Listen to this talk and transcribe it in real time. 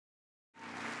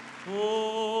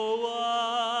Oh,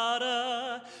 what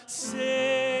a Savior.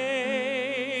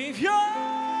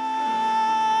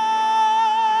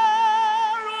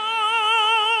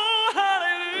 Oh,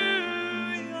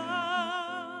 hallelujah.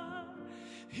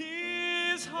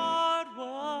 His heart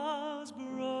was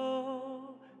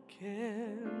broken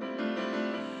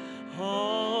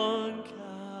on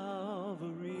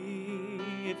Calvary.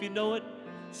 If you know it,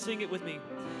 sing it with me.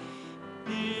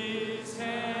 His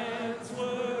hands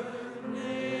were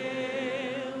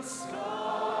nail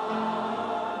scarred,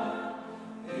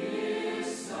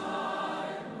 his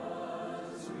side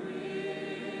was riven.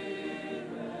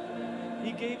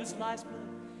 He gave his life's blood.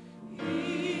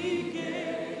 He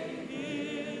gave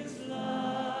his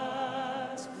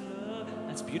life's blood.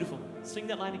 That's beautiful. Sing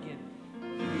that line again.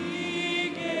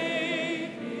 He gave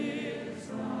his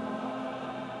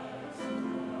life's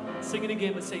blood. Sing it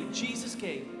again, but say, Jesus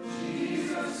gave.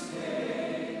 Jesus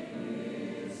gave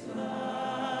his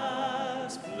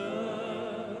life's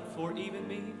blood for even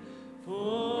me,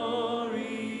 for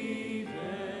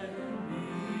even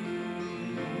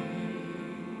me.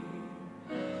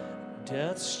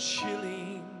 Death's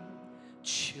chilly,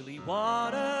 chilly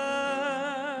waters.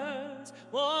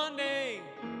 One day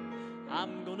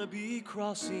I'm gonna be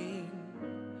crossing,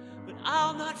 but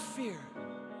I'll not fear,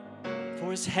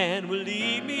 for his hand will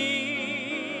lead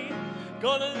me,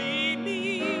 gonna lead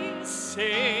me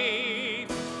safe.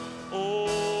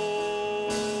 Oh,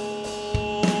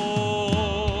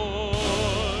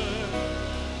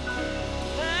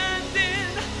 and then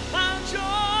I'll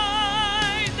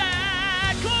join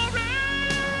that chorus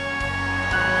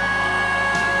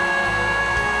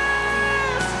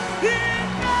in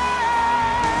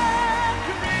that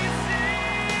great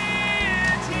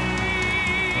city.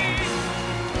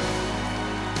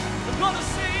 I'm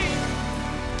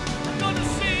gonna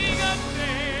sing up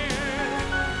there,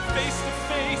 face to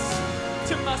face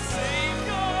to my Savior.